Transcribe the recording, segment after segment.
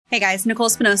Hey guys, Nicole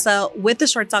Espinosa with the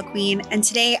Short Sale Queen, and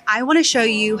today I want to show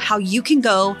you how you can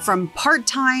go from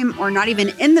part-time or not even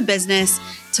in the business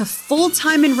to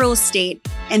full-time in real estate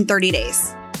in 30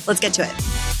 days. Let's get to it.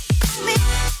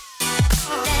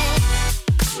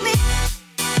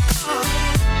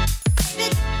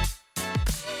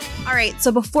 All right,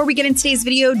 so before we get into today's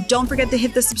video, don't forget to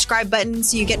hit the subscribe button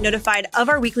so you get notified of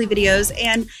our weekly videos.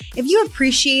 And if you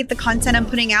appreciate the content I'm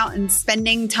putting out and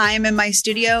spending time in my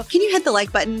studio, can you hit the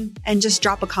like button and just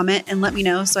drop a comment and let me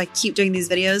know so I keep doing these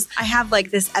videos? I have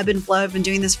like this ebb and flow. I've been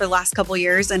doing this for the last couple of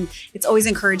years, and it's always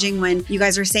encouraging when you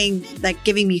guys are saying, like,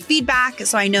 giving me feedback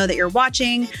so I know that you're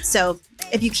watching. So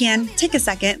if you can, take a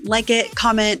second, like it,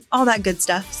 comment, all that good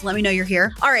stuff. So let me know you're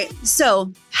here. All right.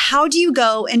 So how do you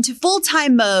go into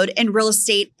full-time mode in real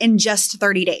estate in just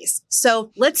 30 days?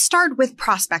 So let's start with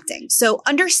prospecting. So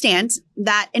understand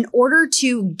that in order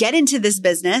to get into this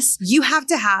business, you have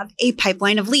to have a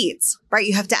pipeline of leads, right?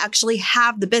 You have to actually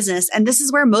have the business. And this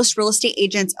is where most real estate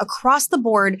agents across the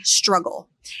board struggle.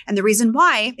 And the reason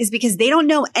why is because they don't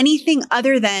know anything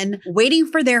other than waiting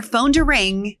for their phone to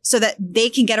ring so that they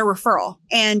can get a referral.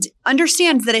 And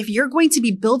understand that if you're going to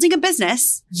be building a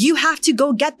business, you have to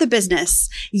go get the business.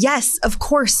 Yes, of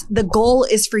course, the goal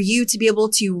is for you to be able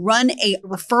to run a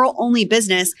referral only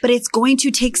business, but it's going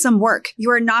to take some work.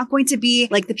 You are not going to be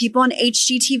like the people on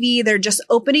HGTV. They're just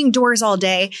opening doors all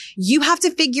day. You have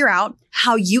to figure out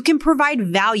how you can provide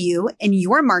value in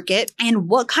your market and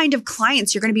what kind of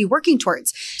clients you're going to be working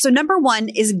towards. So number one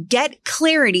is get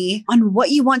clarity on what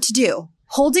you want to do.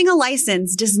 Holding a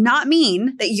license does not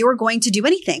mean that you're going to do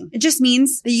anything. It just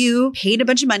means that you paid a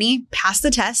bunch of money, passed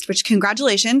the test, which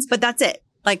congratulations, but that's it.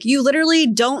 Like, you literally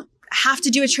don't have to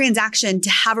do a transaction to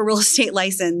have a real estate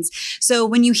license. So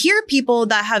when you hear people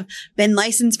that have been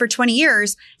licensed for 20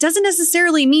 years, doesn't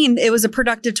necessarily mean it was a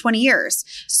productive 20 years.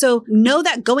 So know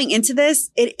that going into this,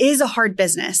 it is a hard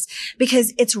business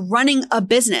because it's running a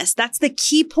business. That's the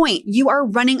key point. You are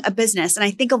running a business. And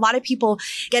I think a lot of people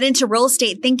get into real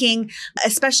estate thinking,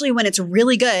 especially when it's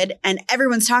really good and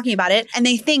everyone's talking about it, and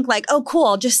they think like, oh, cool,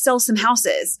 I'll just sell some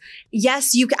houses.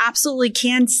 Yes, you absolutely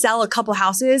can sell a couple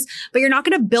houses, but you're not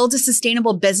going to build a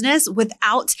sustainable business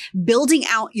without building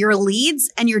out your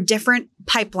leads and your different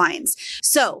pipelines.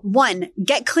 So one,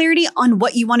 get clarity on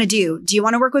what you want to do. Do you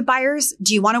want to work with buyers?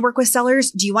 Do you want to work with sellers?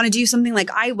 Do you want to do something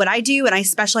like what I do? And I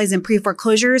specialize in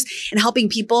pre-foreclosures and helping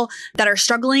people that are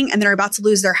struggling and that are about to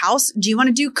lose their house. Do you want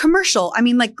to do commercial? I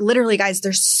mean, like, literally, guys,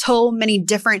 there's so many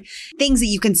different things that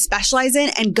you can specialize in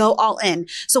and go all in.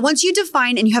 So once you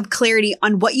define and you have clarity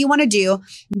on what you want to do,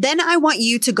 then I want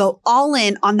you to go all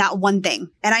in on that one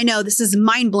thing. And I know this is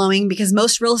mind blowing because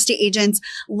most real estate agents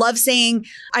love saying,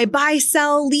 I buy,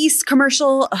 sell, lease,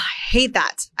 commercial. Ugh, I hate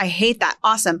that. I hate that.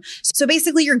 Awesome. So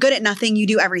basically you're good at nothing. You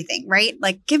do everything, right?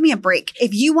 Like, give me a break.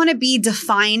 If you want to be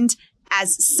defined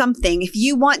as something, if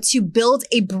you want to build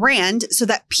a brand so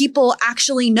that people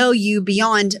actually know you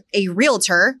beyond a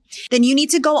realtor, then you need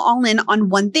to go all in on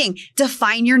one thing.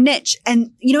 Define your niche.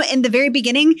 And, in the very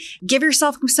beginning, give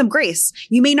yourself some grace.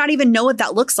 You may not even know what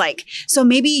that looks like. So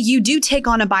maybe you do take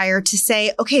on a buyer to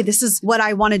say, okay, this is what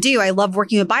I want to do. I love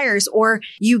working with buyers. Or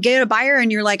you get a buyer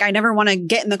and you're like, I never want to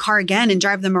get in the car again and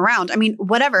drive them around. I mean,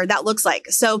 whatever that looks like.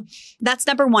 So that's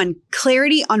number one,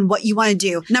 clarity on what you want to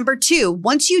do. Number two,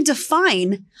 once you define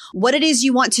what it is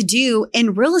you want to do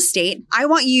in real estate, I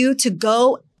want you to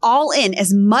go all in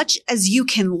as much as you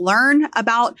can learn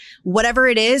about whatever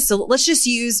it is. So let's just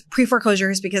use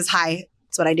pre-foreclosures because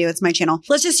that's what I do. It's my channel.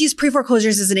 Let's just use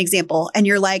pre-foreclosures as an example. And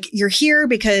you're here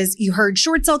because you heard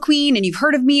Short Sale Queen and you've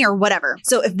heard of me or whatever.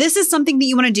 So if this is something that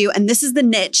you want to do and this is the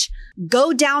niche,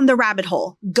 go down the rabbit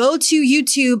hole, go to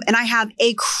YouTube, and I have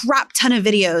a crap ton of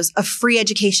videos of free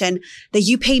education that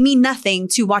you pay me nothing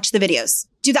to watch the videos.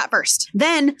 Do that first.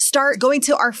 Then start going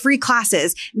to our free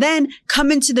classes. Then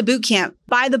come into the boot camp,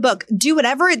 buy the book, do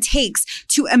whatever it takes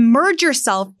to immerse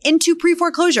yourself into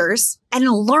pre-foreclosures and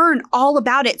learn all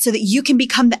about it so that you can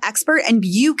become the expert and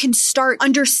you can start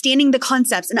understanding the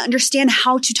concepts and understand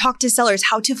how to talk to sellers,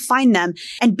 how to find them,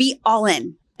 and be all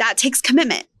in. That takes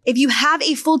commitment. If you have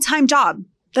a full-time job,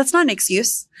 that's not an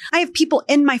excuse. I have people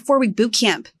in my 4-week boot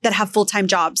camp that have full-time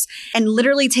jobs and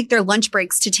literally take their lunch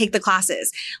breaks to take the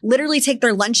classes, literally take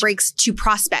their lunch breaks to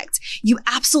prospect. You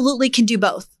absolutely can do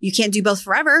both. You can't do both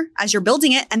forever as you're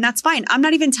building it, and that's fine. I'm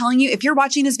not even telling you, if you're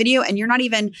watching this video and you're not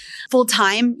even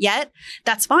full-time yet,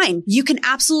 that's fine. You can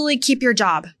absolutely keep your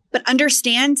job, but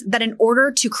understand that in order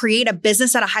to create a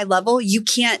business at a high level, you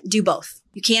can't do both.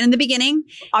 You can in the beginning.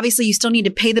 Obviously, you still need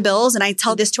to pay the bills. And I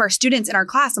tell this to our students in our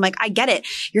class. I'm like, I get it.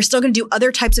 You're still going to do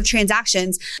other types of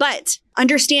transactions, but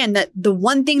understand that the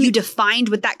one thing you defined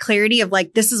with that clarity of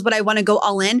like, this is what I want to go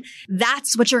all in,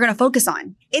 that's what you're going to focus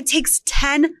on. It takes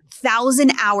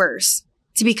 10,000 hours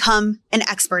to become an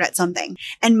expert at something.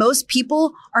 And most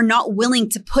people are not willing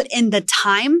to put in the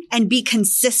time and be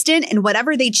consistent in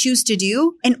whatever they choose to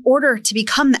do in order to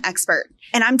become the expert.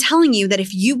 And I'm telling you that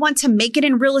if you want to make it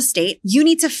in real estate, you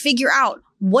need to figure out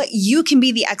what you can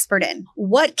be the expert in.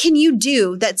 What can you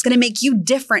do that's going to make you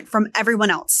different from everyone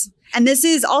else? And this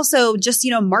is also just,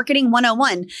 marketing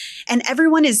 101. And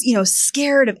everyone is,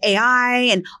 scared of AI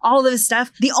and all of this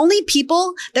stuff. The only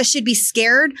people that should be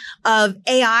scared of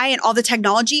AI and all the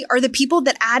technology are the people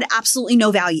that add absolutely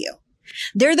no value.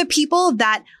 They're the people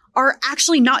that are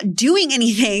actually not doing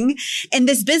anything in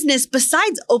this business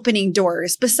besides opening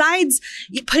doors, besides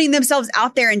putting themselves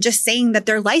out there and just saying that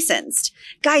they're licensed.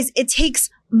 Guys, it takes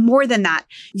more than that.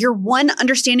 You're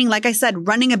understanding, like I said,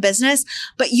 running a business,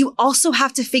 but you also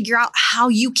have to figure out how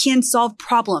you can solve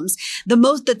problems.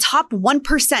 The top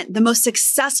 1%, the most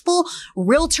successful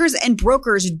realtors and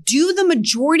brokers do the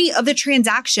majority of the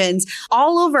transactions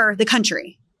all over the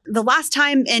country. The last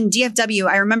time in DFW,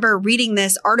 I remember reading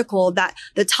this article that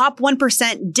the top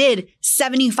 1% did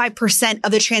 75%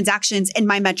 of the transactions in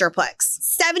my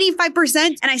Metroplex. 75%.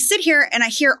 And I sit here and I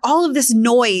hear all of this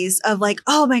noise of like,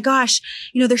 oh my gosh,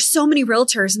 there's so many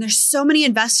realtors and there's so many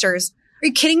investors. Are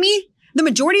you kidding me? The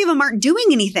majority of them aren't doing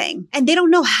anything and they don't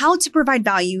know how to provide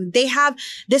value. They have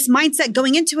this mindset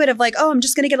going into it of like, oh, I'm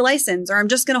just going to get a license or I'm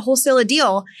just going to wholesale a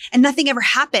deal, and nothing ever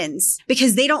happens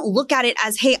because they don't look at it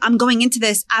as, hey, I'm going into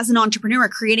this as an entrepreneur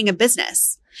creating a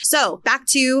business. So back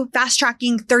to fast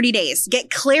tracking 30 days.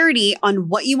 Get clarity on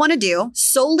what you want to do.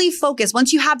 Solely focus.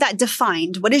 Once you have that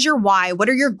defined, what is your why? What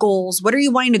are your goals? What are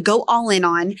you wanting to go all in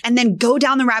on? And then go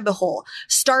down the rabbit hole.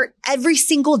 Start every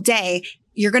single day.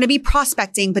 You're going to be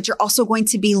prospecting, but you're also going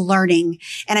to be learning.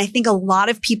 And I think a lot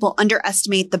of people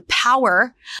underestimate the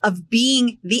power of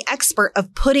being the expert,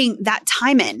 of putting that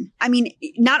time in. I mean,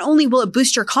 not only will it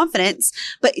boost your confidence,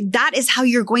 but that is how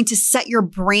you're going to set your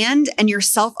brand and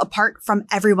yourself apart from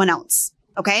everyone else.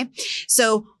 Okay.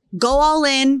 So go all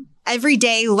in. Every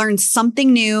day, learn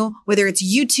something new, whether it's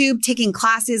YouTube, taking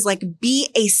classes, like be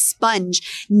a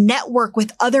sponge, network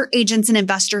with other agents and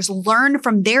investors, learn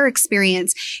from their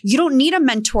experience. You don't need a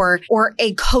mentor or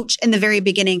a coach in the very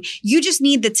beginning. You just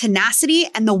need the tenacity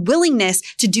and the willingness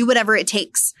to do whatever it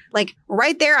takes. Like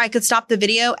right there, I could stop the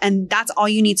video and that's all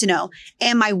you need to know.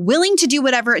 Am I willing to do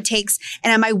whatever it takes?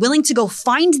 And am I willing to go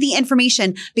find the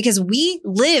information? Because we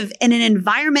live in an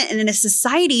environment and in a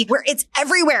society where it's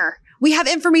everywhere. We have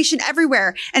information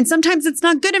everywhere. And sometimes it's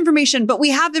not good information, but we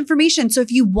have information. So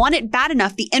if you want it bad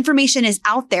enough, the information is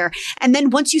out there. And then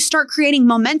once you start creating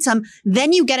momentum,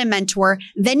 then you get a mentor,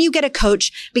 then you get a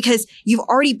coach because you've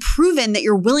already proven that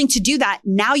you're willing to do that.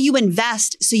 Now you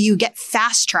invest so you get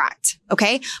fast tracked.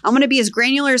 Okay. I'm going to be as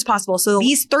granular as possible. So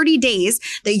these 30 days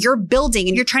that you're building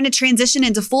and you're trying to transition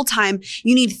into full time,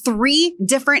 you need 3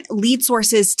 different lead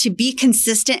sources to be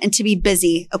consistent and to be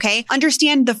busy. Okay.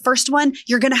 Understand the first one,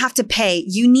 you're going to have to pay.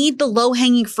 You need the low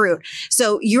hanging fruit.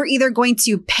 So you're either going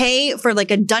to pay for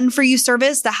like a done for you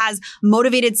service that has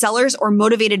motivated sellers or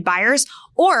motivated buyers,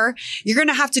 or you're going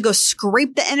to have to go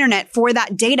scrape the internet for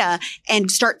that data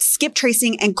and start skip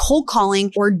tracing and cold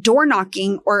calling or door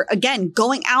knocking, or again,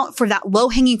 going out for that low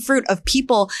hanging fruit of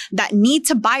people that need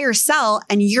to buy or sell.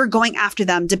 And you're going after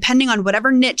them depending on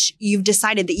whatever niche you've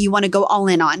decided that you want to go all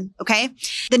in on. Okay.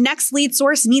 The next lead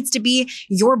source needs to be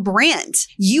your brand.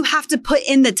 You have to put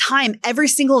in the time every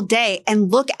single day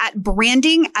and look at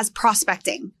branding as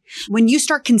prospecting. When you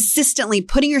start consistently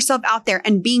putting yourself out there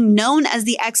and being known as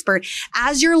the expert,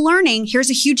 as you're learning, here's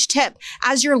a huge tip.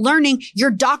 As you're learning,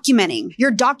 you're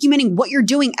documenting what you're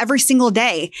doing every single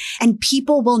day, and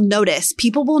people will notice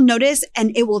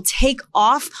and it will take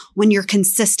off when you're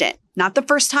consistent. Not the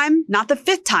first time, not the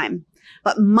 5th time,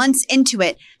 but months into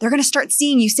it, they're going to start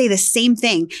seeing you say the same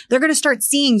thing. They're going to start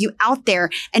seeing you out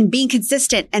there and being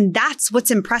consistent. And that's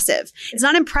what's impressive. It's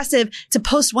not impressive to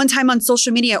post one time on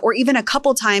social media or even a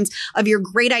couple times of your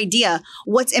great idea.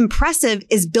 What's impressive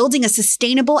is building a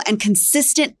sustainable and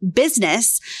consistent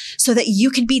business so that you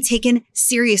can be taken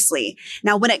seriously.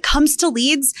 Now, when it comes to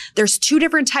leads, there's 2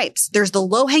 different types. There's the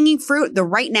low hanging fruit, the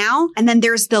right now, and then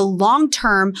there's the long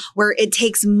term where it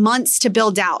takes months to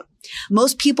build out.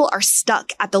 Most people are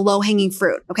stuck at the low hanging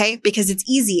fruit, okay? Because it's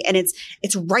easy and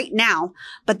it's right now.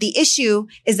 But the issue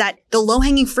is that the low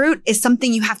hanging fruit is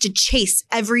something you have to chase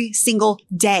every single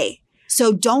day.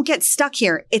 So don't get stuck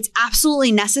here. It's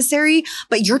absolutely necessary,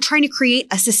 but you're trying to create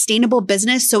a sustainable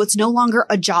business so it's no longer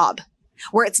a job,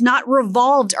 where it's not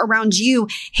revolved around you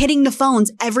hitting the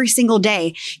phones every single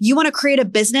day. You want to create a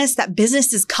business that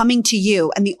business is coming to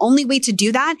you. And the only way to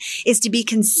do that is to be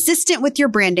consistent with your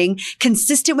branding,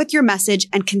 consistent with your message,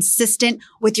 and consistent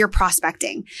with your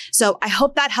prospecting. So I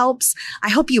hope that helps. I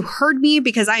hope you heard me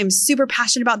because I am super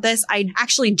passionate about this. I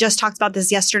actually just talked about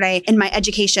this yesterday in my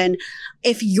education.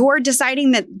 If you're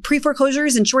deciding that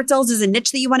pre-foreclosures and short sales is a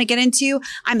niche that you want to get into,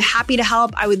 I'm happy to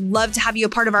help. I would love to have you a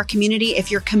part of our community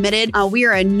if you're committed. We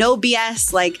are a no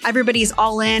BS, like everybody's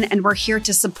all in, and we're here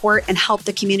to support and help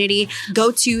the community.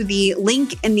 Go to the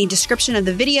link in the description of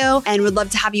the video and would love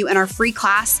to have you in our free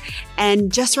class.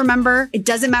 And just remember, it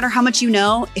doesn't matter how much you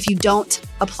know if you don't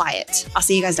apply it. I'll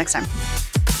see you guys next time.